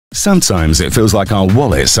Sometimes it feels like our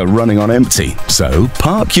wallets are running on empty. So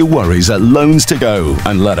park your worries at Loans2Go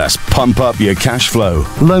and let us pump up your cash flow.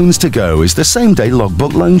 Loans2Go is the same-day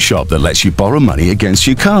logbook loan shop that lets you borrow money against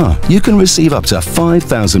your car. You can receive up to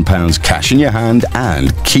 £5,000 cash in your hand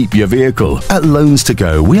and keep your vehicle. At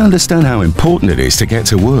Loans2Go, we understand how important it is to get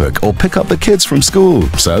to work or pick up the kids from school.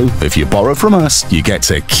 So if you borrow from us, you get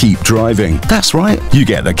to keep driving. That's right, you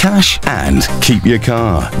get the cash and keep your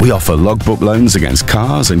car. We offer logbook loans against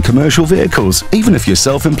cars and commercial vehicles, even if you're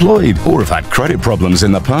self-employed or have had credit problems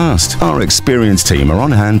in the past. Our experienced team are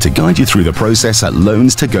on hand to guide you through the process at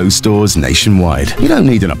Loans2Go stores nationwide. You don't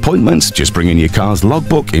need an appointment, just bring in your car's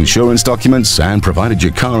logbook, insurance documents, and provided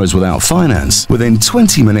your car is without finance, within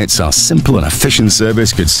 20 minutes our simple and efficient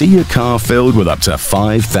service could see your car filled with up to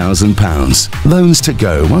 £5,000.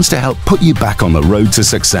 Loans2Go wants to help put you back on the road to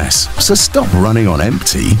success. So stop running on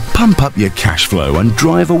empty, pump up your cash flow and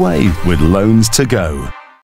drive away with Loans2Go.